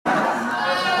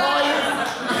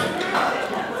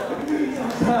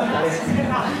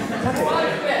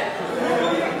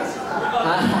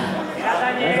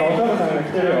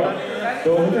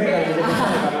動物園から逃げてきたの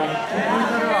か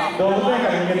な。動物園か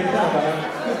ら逃げてきたのかな。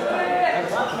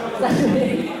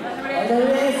大丈夫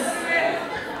です。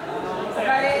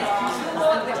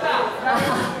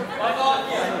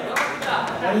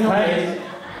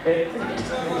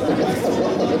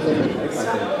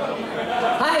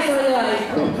はい、それでは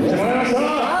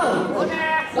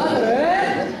バトル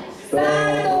スタ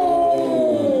ート。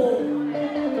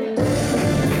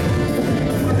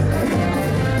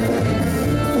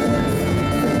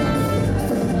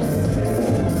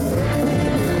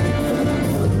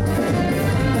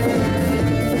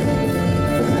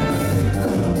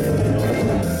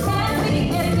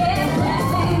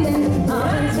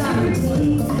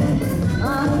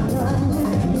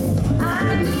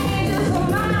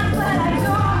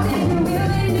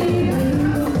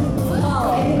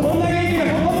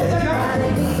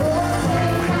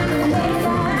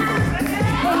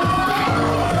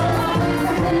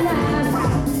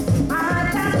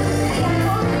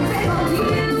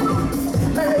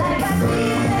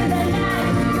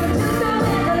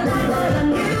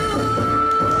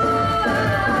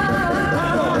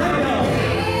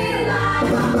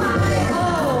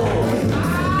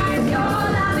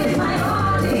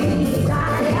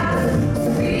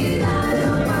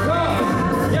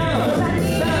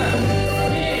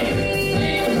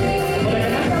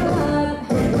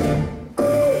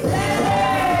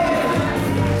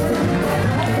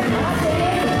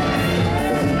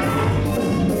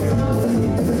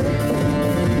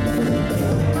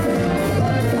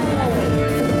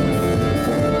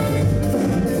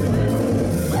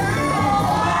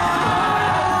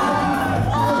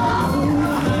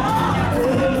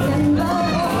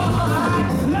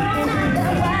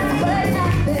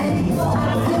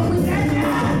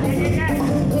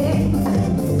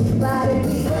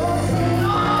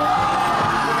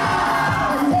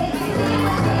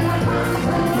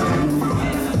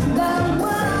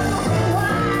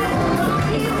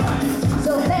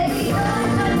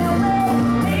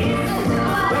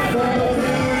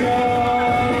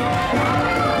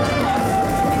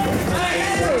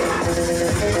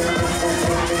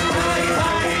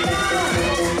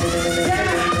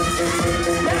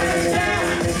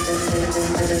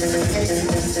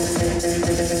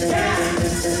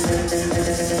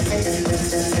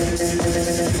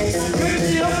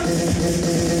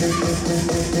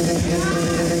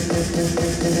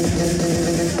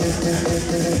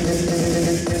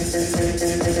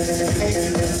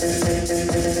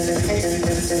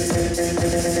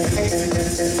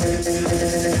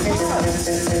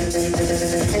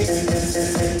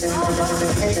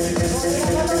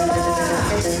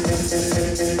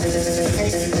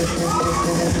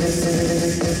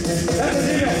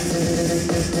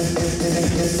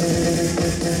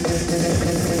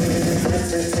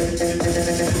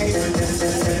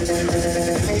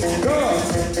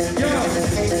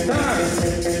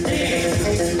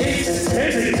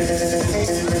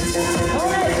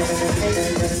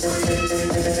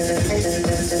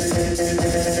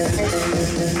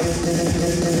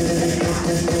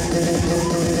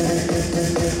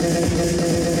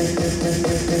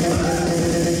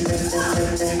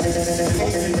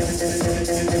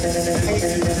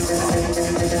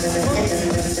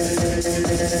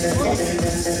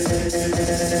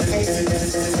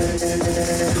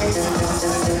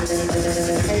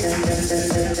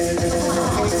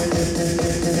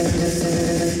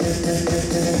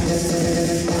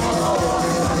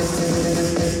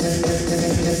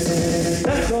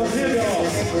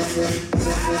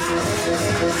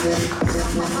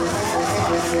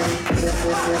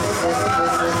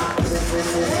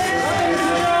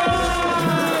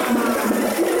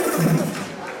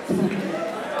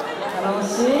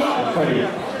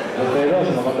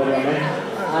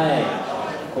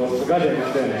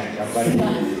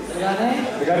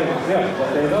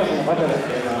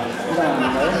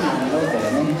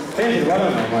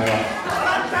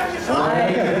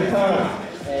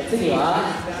次は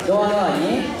ドア側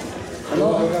に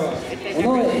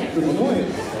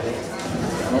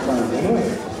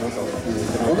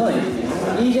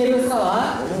DJ ブースは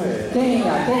ケン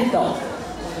やケンと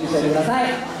一緒にください。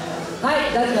は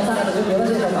い、ジャッジの3方準備よろ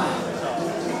しいでしょうか。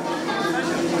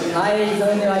はい、そ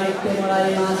れでは行ってもらい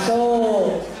ましょ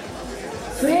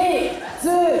う。3、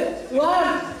2、1、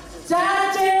ジャ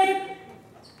ッジ。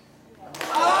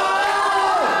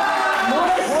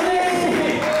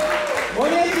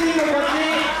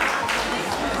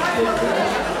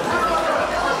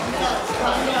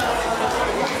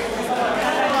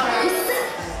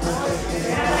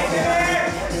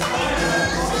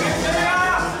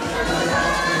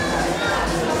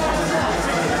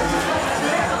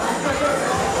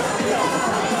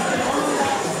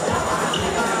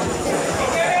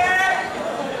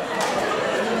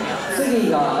次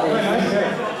があれですね、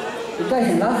1回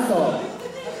戦ラスト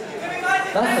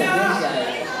全試合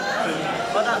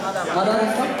まだで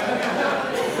すか？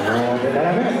で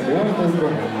誰目が4分でほ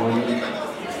んまに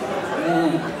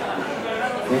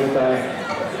眠たい。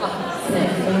そう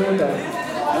いうこと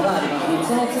まだありますね。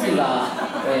その次が、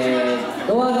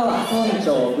ドア側、村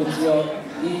長、愚痴を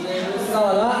DJ ブース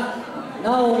側が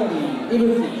ナオミ、リブ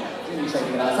キ準備しておい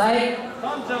てください。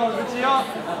村長愚痴を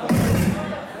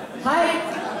はい、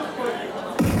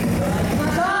行きま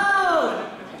しょう。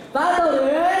バトル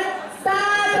スター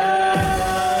ト。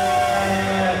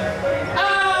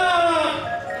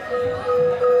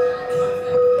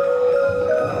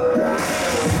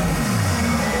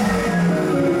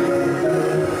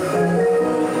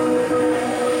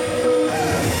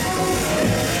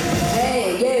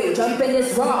Jump in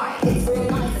this ride, it's real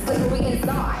nice, it's slippery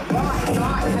inside. Ride,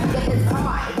 ride, come get this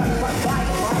high. Ride, ride,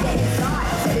 ride inside.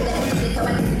 Set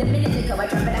it in a minute, I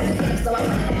jump it out the game, so I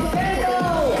want it to be good.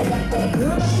 I got that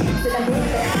good shit, so I'm here,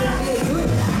 that's gonna be a good.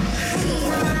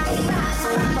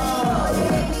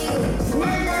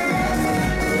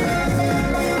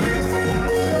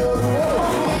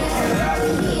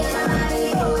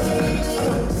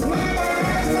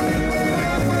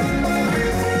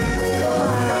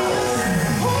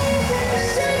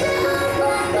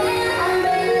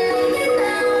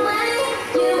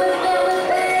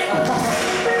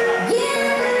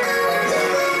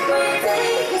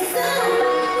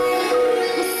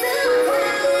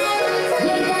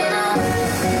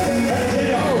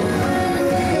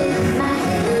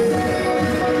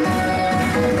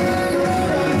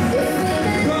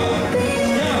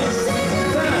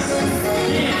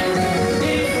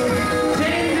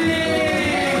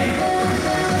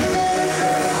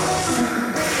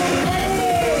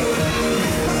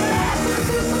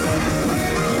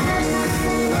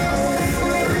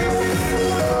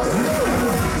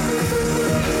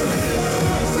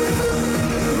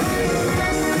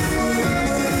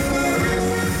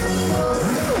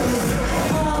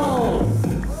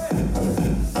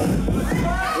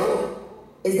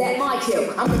 Is that my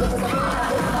kill? I'm looking for the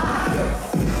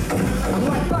I'm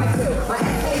like right to my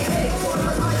SAT. I'm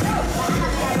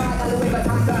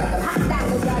hot down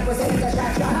the guy was in the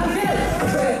distraction. I'm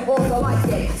good. Also like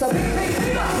it. So big, big,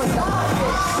 big up with the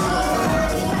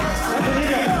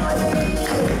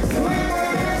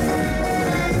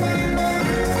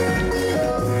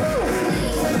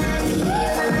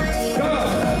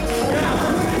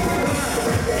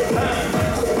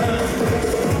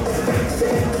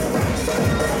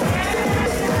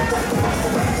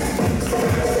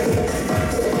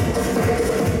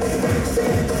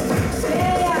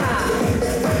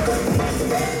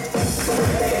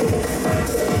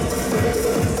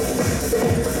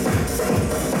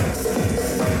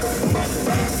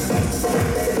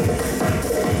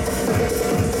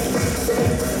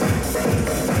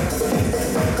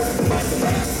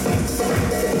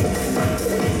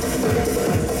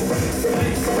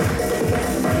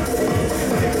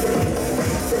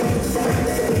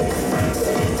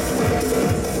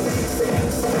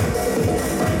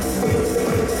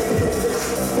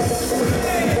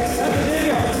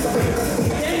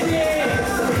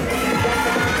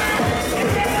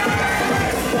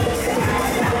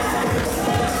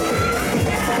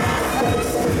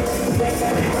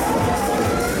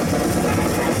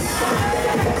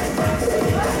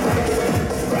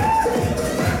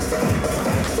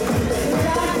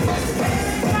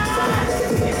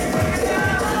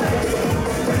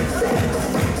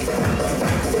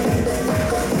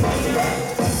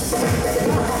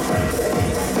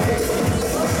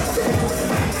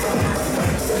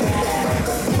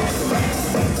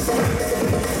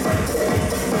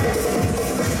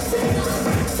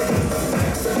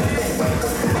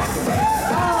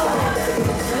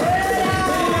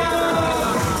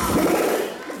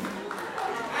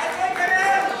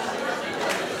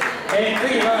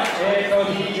次は、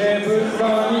DJ ブース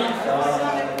側に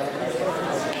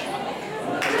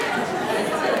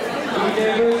DJ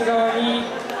ブース側に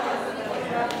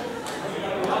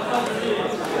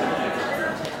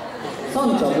村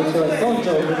長愚痴を村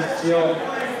長愚痴を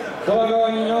ドア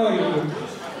側にノーリング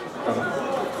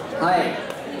はい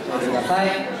教えてください。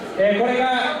これが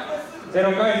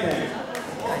0回戦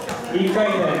1回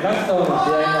戦ラストの試合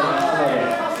になり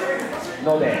ますの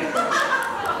で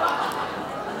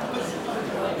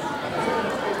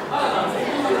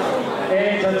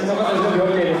ジャッジの方準備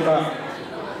OK ですか？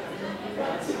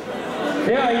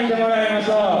では言ってもらいまし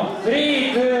ょう。3、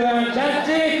2、1、ジャッ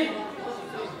ジ。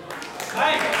は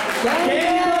い。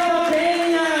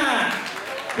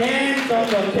ケント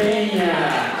とテンヤ。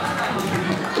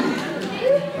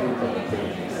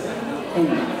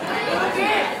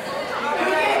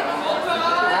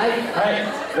はい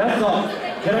ラスト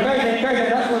0回戦1回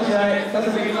戦ラストの試合早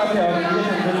速いきますよ。皆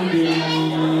さん準備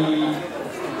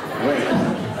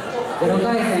0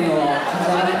回戦を勝ち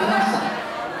上がってきました。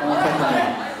この世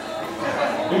界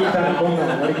一旦困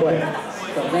難を乗り越え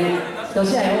そうね、1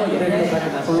試合多いよね、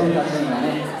この人たちには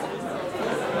ね。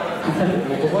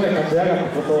もうここで勝ち上がっ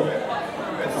たこと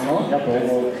やっぱ思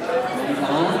う。何か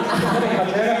な、ここで勝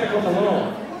ち上がったこと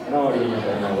のナオリーみ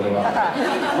たいな俺は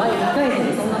前1回戦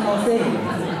でそんな顔せえへんよ。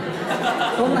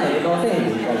そんなんええ顔せえへん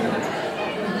で1回戦。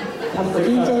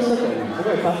緊張しとくよね。すご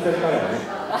いパステルカラーね。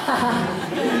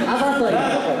あざとい。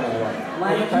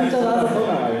前の緊張があざとい。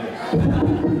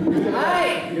は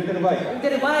い。言うてる場合か。言って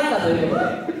る場合かということ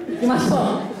で、いきましょう。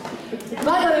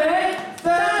バトルスタ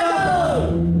ー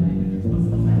ト。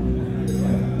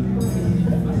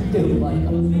言ってる場合か。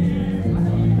言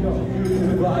って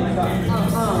る場合か。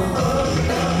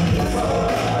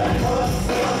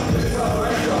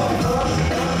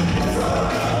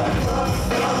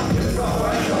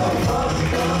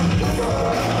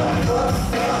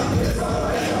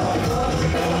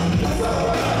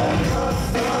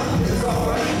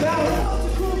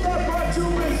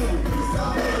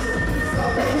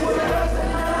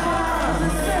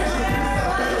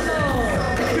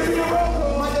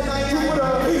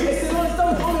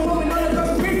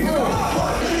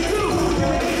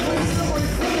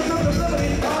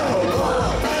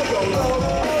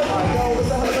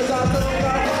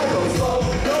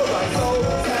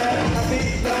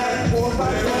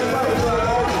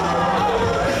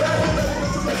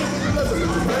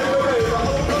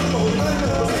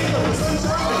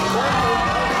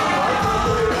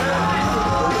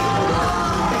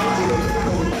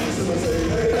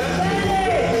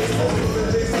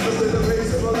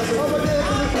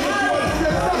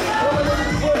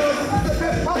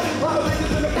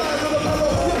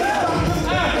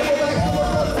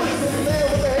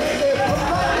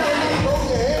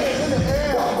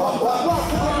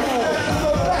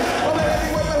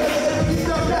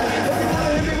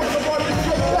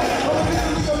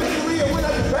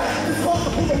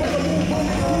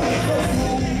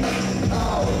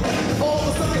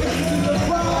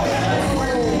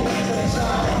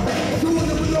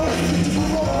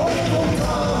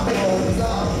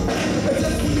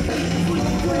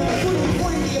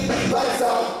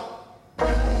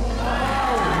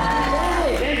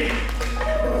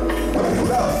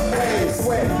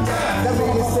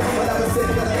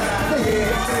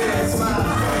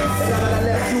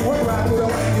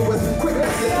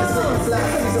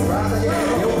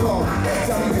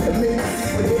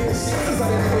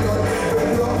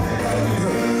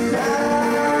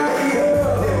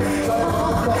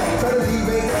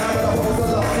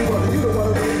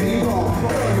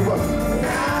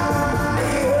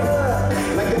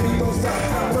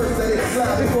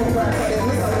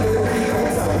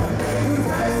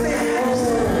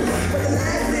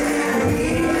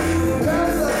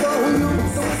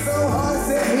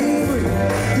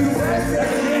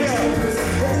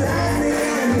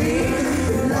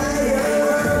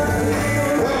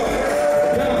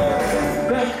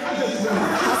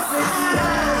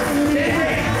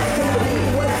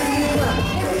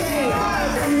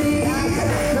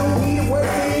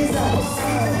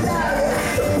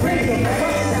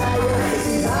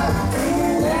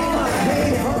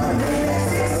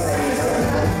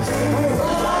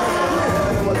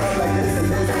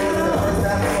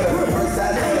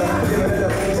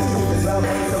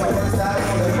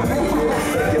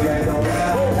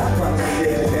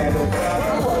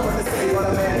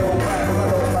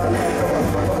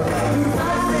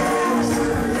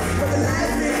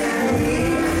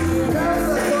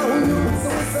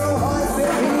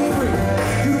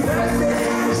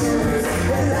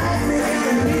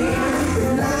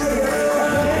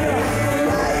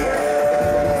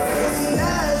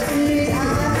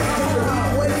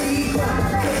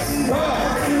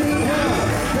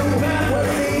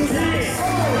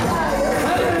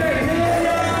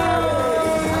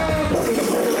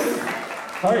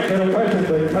はい、0回戦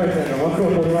と1回戦の枠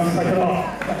を取りましたけど、枠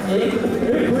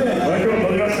を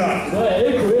取りました。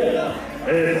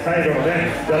最後の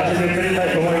ね、ジャッジで釣りたい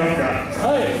と思いますが、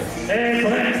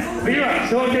次は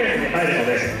ショーケースに入るの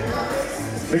で、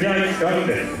次は使うん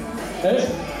です。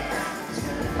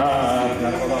な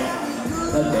るほど。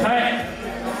はい、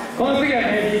この次は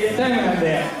ね、リレータイムなん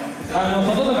で、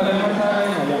外とかでも触らない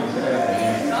ようにしてください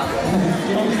ね。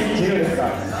基本的に自由ですから。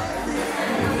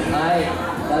はい。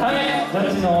はい、ジャ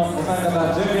ッジのお三方、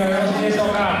準備はよろしいでしょう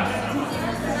か。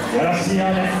よろしい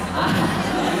ようです。は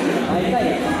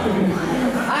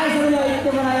い、それでは行っ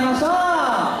てもらいましょう。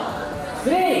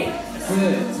3、2、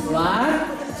1、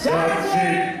ジャ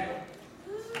ッジ。